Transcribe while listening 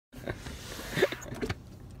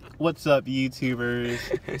What's up,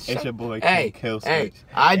 YouTubers? It's your boy Killswitch. Hey,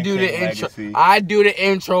 I do the intro. I do the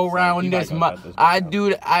intro around this month.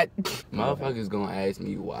 Motherfuckers gonna ask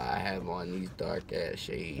me why I have on these dark ass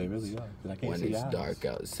shades. They really are. I can't when see it's eyes. Dark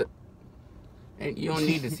out. So, and you don't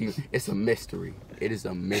need to see. It's a mystery. It is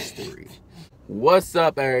a mystery. What's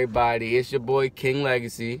up, everybody? It's your boy King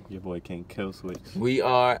Legacii. Your boy King Killswitch. We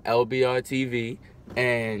are LBR TV,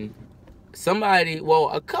 and somebody, well,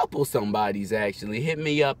 a couple somebodies actually hit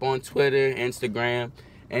me up on Twitter, Instagram,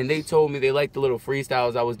 and they told me they liked the little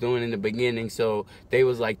freestyles I was doing in the beginning. So they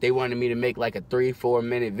was like, they wanted me to make like a 3-4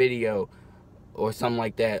 minute video or something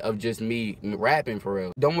like that of just me rapping for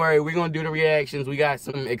real. Don't worry, we're gonna do the reactions. We got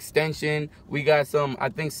some extension, we got some, I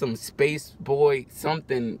think some Space Boy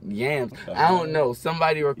something yams. I don't know,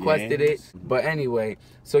 somebody requested it, but anyway.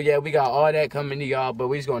 So yeah, we got all that coming to y'all, but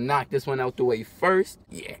we just gonna knock this one out the way first.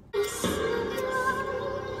 Yeah.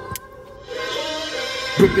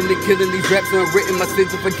 Ripping and killing these raps unwritten, my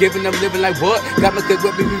sins are forgiven, I'm living like what? Got my good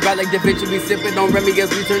whipping, we ride like Da Vinci, we sipping on Remy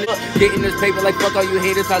as we turn it up. Getting this paper like fuck all you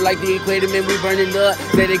haters, I like the equator, man, we burning up.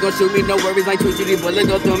 Say they gon' shoot me, no worries, like twitchy, these bullets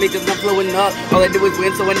go through me cause I'm flowing up. All I do is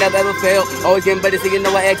win, so I never ever fail. Always getting better, so you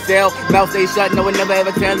know I excel. Mouth stay shut, no I never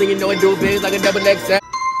ever tell, and you know I do big like a double XL.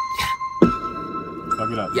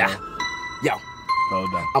 Fuck it up. Yeah. Yo.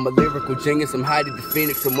 I'm a lyrical genius, I'm hiding the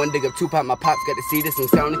phoenix. And one dig up Tupac, my pops got to see this and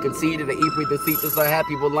sounding conceited. I eat, breathe, and see this. I have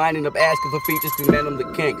people lining up asking for features. Cause man, I'm the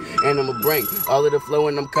king, and I'ma bring all of the flow,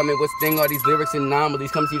 and I'm coming with sting. All these lyrics and anomalies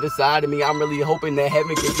come to the side of me. I'm really hoping that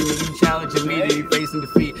heaven can see me. You challenging me to be facing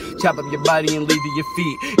defeat. Chop up your body and leave you your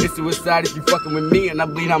feet. It's suicide if you fucking with me, and I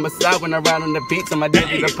bleed on my side when I ride on the beat. So my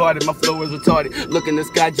days are parted, my flow is retarded. Look in the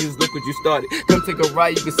sky, Jesus, look what you started. Come take a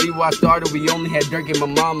ride, you can see where I started. We only had Dirk and my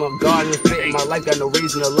mama. God is spitting, my life got no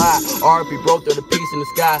reason to lie. R.I.P. bro, throw the peace in the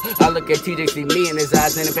sky. I look at TJ, see me in his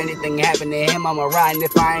eyes, and if anything happened to him, I'ma ride. And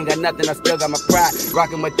if I ain't got nothing, I still got my pride.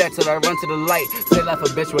 Rocking with that till I run to the light. Say life a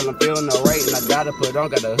bitch when I'm feeling alright, and I gotta put on,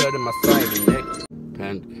 got a hood in my sight.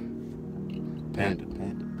 Panda.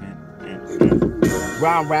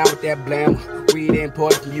 Round with that blam. Weed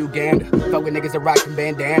imported from Uganda. Fuck with niggas that rockin'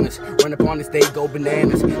 bandanas. Run up on the stage, go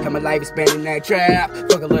bananas. Have my life spending that trap.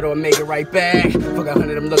 Fuck a little and make it right back. Fuck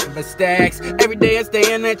 100, I'm looking for stacks. Every day I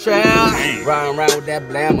stay in that trap. Round with that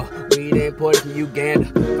blammer. Weed imported from Uganda.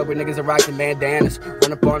 Fuck with niggas that rockin' bandanas.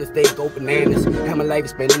 Run up on the stage, go bananas. Have my life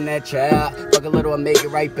spending that trap. Fuck a little and make it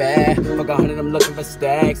right back. Fuck 100, I'm looking for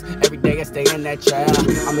stacks. Every day I stay in that trap.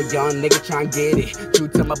 I'm a young nigga trying to get it. True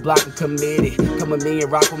to my block and committed. Come with me and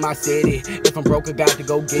rock with my city. If I'm broke, I got to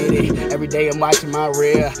go get it. Every day I'm watching my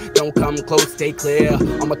rear. Don't come close, stay clear.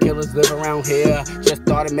 All my killers live around here. Just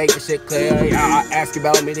thought to make the shit clear. Yeah, I ask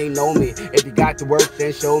about me, they know me. If you got the work,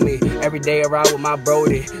 then show me. Every day I ride with my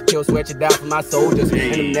brody. Killswitch it down for my soldiers.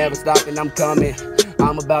 And I'm never stopping, I'm coming.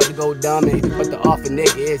 I'm about to go dummy, but the offer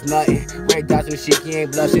nigga is nothing. Red dots and shit, he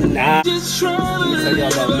ain't blushing, nah. Tell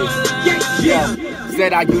y'all about me. Yeah.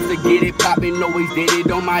 Said I used to get it poppin', always did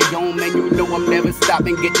it on my own. Man, you know I'm never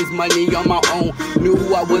stopping, get this money on my own. Knew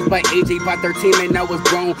who I was by age 8, by 13, and I was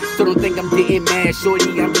grown. So don't think I'm getting mad,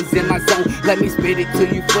 shorty, I'm just in my zone. Let me spit it to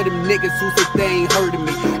you for them niggas who say they ain't heard of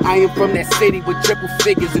me. I am from that city with triple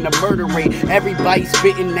figures and a murder rate. Everybody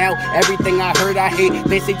spitting out, everything I heard I hate.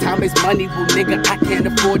 They say time is money, well nigga, I can't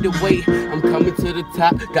afford to wait. I'm coming to the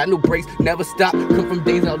top, got no brakes, never stop. Come from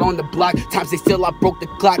days out on the block, times they still I broke the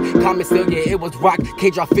clock. Comment still, yeah, it was rock.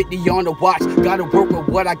 Can't drop 50 on the watch. Gotta work with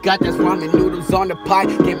what I got. That's ramen noodles on the pot.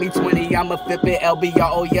 Give me 20, I'ma flip it. LBR,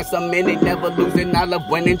 oh yes, I'm in it. Never losing, I love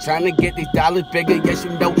winning. Trying to get these dollars bigger. Yes,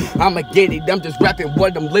 you know I'ma get it. I'm just rapping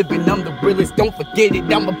what I'm living. I'm the realest. Don't forget it.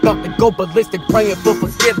 I'm about to go ballistic, praying for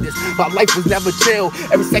forgiveness. My life was never chill.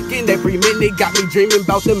 Every second, every minute, got me dreaming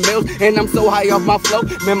about the mills. And I'm so high off my flow.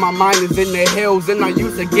 Man, my mind is in the hills. And I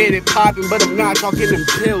used to get it popping, but I'm not talking them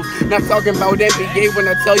pills. Not talking about NBA when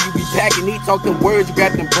I tell you we packing. He talk the words. You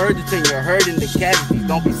got them birds and you're hurting the casualties.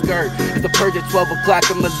 Don't be scared. It's the purge at 12 o'clock.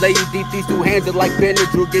 I'ma lay you deep. These two hands are like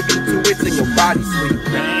Benadryl. Give you 2 hits and your body sleep.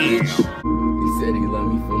 Man. He said he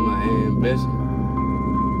loved me for my ambition.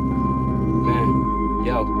 Man,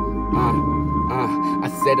 yo, I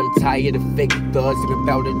said I'm tired of fake thugs that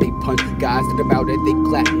about it, they punch guys that about it, they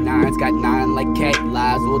clap nines. Got 9 like cat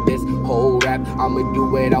lies. Well, this whole rap, I'ma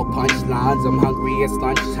do it out punchlines. I'm hungry, it's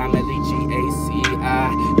lunchtime at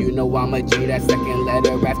Legacii. You know I'm a G, that second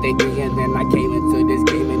letter after D. And then I came into this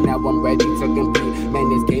game and now I'm ready to compete. Man,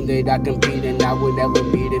 this game that I compete in, I will never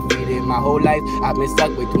be defeated. My whole life, I've been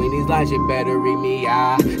stuck between these lines, you better read me.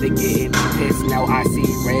 They getting me pissed, now I see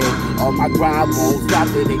red. All my grind won't stop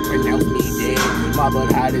till they pronounce me dead. kid. My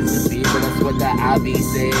blood hot as a fever, that's what the IV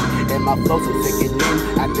said. And my flow so sickening,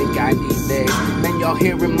 I think I need legs. Man, y'all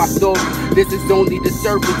hearing my story, this is only the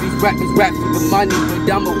surface. These rappers rap for the money,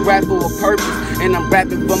 but I'm a rap for a purpose. And I'm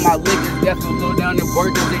rapping for my niggas that feel low down in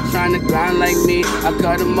workers. They trying to grind like me, I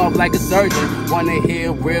cut them off like a surgeon. Wanna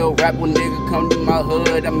hear real rap when nigga come to my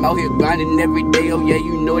hood. I'm out here grinding every day, oh yeah,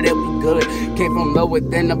 you know that we good. Came from lower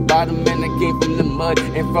than the bottom and I came from the mud.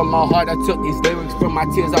 And from my heart I took these lyrics, from my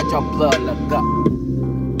tears I draw blood. Look up.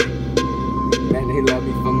 Man, they love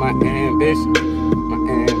me for my ambition.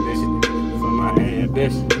 For my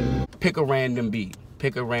ambition. Pick a random beat.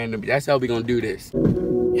 Pick a random beat. That's how we gonna do this.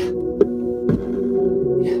 Yeah.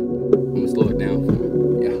 I'm gonna slow it down for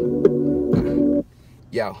you.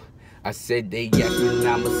 Yeah. Yo, I said they yes and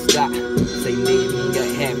I'ma stop. Say maybe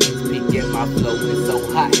your hands peeking, my flow is so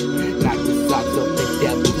hot. Knock the socks off the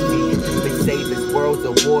devil's feet. They say this world's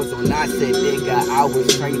a war zone. I said nigga, I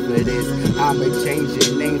was trained for this. I'ma change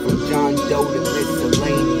your name from John Doe to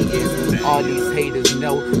Miscellaneous. All these haters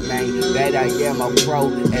know, man, that I am a pro,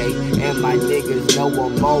 ayy. And my niggas know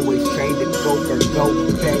I'm always trained to go for go,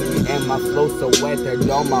 bang. And my flow so wet that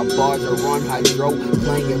all my bars are on hydro.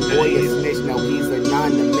 Playing boy a snitch, now he's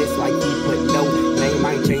anonymous like he put no name.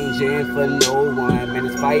 I ain't changing for no one, man.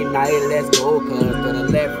 It's fight night, let's go, cuz to the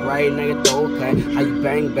left, right, nigga, throw cut. How you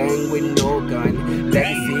bang, bang with no gun?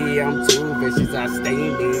 Legacy, I'm too vicious, I stay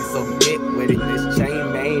mean, so get with it. This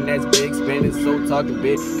chain, man, that's big spinning, so talking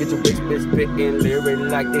big. Get your bitch spitting lyric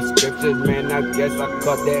like they scriptures, man. I guess I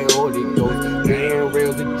caught that Holy Ghost. Man,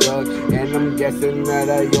 real's a drug, and I'm guessing that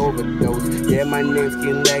I overdose. Yeah, my name's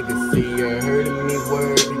Legacii, you heard of me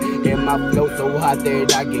word. And my flow so hot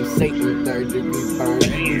that I gave Satan third degree burn.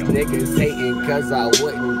 These niggas hating cause I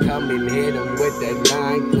wouldn't come and hit them with that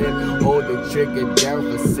 9 clip. Hold the trigger down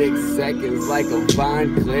for 6 seconds like a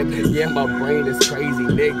vine clip. Yeah, my brain is crazy,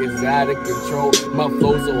 niggas out of control. My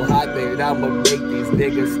flow so hot that I'ma make these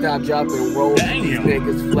niggas stop, drop, and roll. Damn. These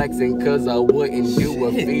niggas flexing cause I wouldn't do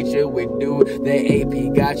a feature with dude. That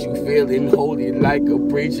AP got you feeling holy like a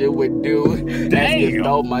preacher would do. That's just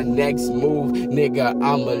all my next move, nigga.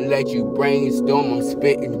 I'ma let you brainstorm. I'm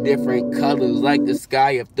spitting different colors like the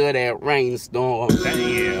sky after that rainstorm.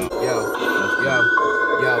 Damn. Yo,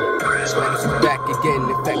 Legacy back again,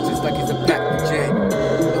 infectious like it's a pathogen.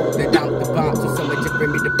 Know that I'm the bomb, so someone just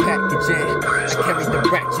bring me the packaging. I carry the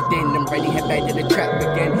ratchet in, I'm ready, head back to the trap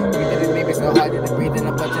again. Breathing and maybe so harder to breathe, and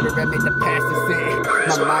a bunch of the red made the passes in.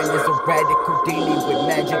 My mind is a radical dealing with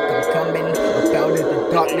magic, I'm coming about in the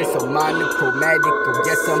darkness, so monochromatic. Oh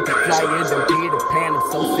yes, I'm flyer than Peter Pan, I'm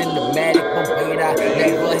so cinematic. But wait, I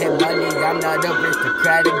never had money, I'm not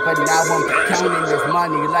aristocratic, but now I'm counting this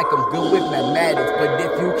money like I'm good with mathematics. But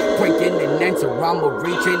if you breaking an answer, I'ma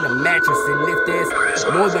reach in the mattress. And if there's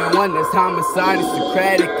more than one, that's homicide is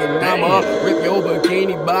Socratic. And I'ma rip your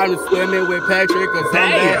bikini bottom, swimming with Patrick, cause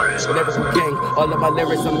I'm that lyrical king. All of my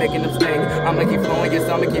lyrics, I'm making them sting. I'ma keep flowing, yes,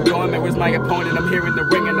 I'ma keep going. Man, where's my opponent? I'm hearing the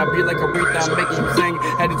ring, and I be like Aretha, I'm making you sing.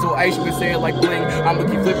 Headed to Ace, you can say it like bling. I'ma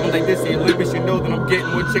keep flipping like this, here limits. You know that I'm getting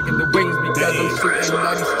more chicken than wings, because I'm shooting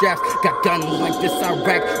all these straps. Got guns like this,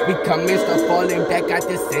 Iraq. We come in, start falling back. Got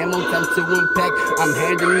this ammo, time to unpack. I'm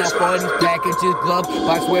handing off all these packages, glove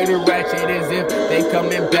box where the ratchet as if they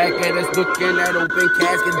coming back at us, looking at open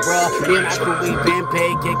caskets, bruh. And I could we been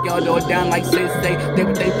paid, kick y'all door down like Sensei. They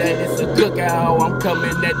would think that it's a cookout. I'm coming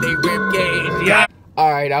at they rib cage, yeah.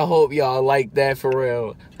 Alright, I hope y'all like that for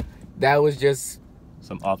real. That was just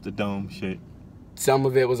some off the dome shit. Some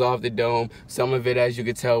of it was off the dome. Some of it, as you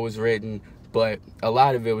could tell, was written. But a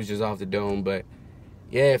lot of it was just off the dome. But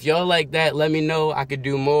yeah, if y'all like that, let me know. I could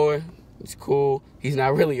do more. It's cool. He's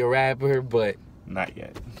not really a rapper, but not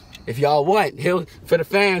yet. If y'all want, for the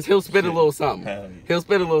fans, he'll spit a little something. Hell yeah. He'll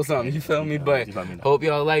spit a little something. You feel me? But just let me know. Hope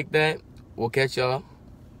y'all like that. We'll catch y'all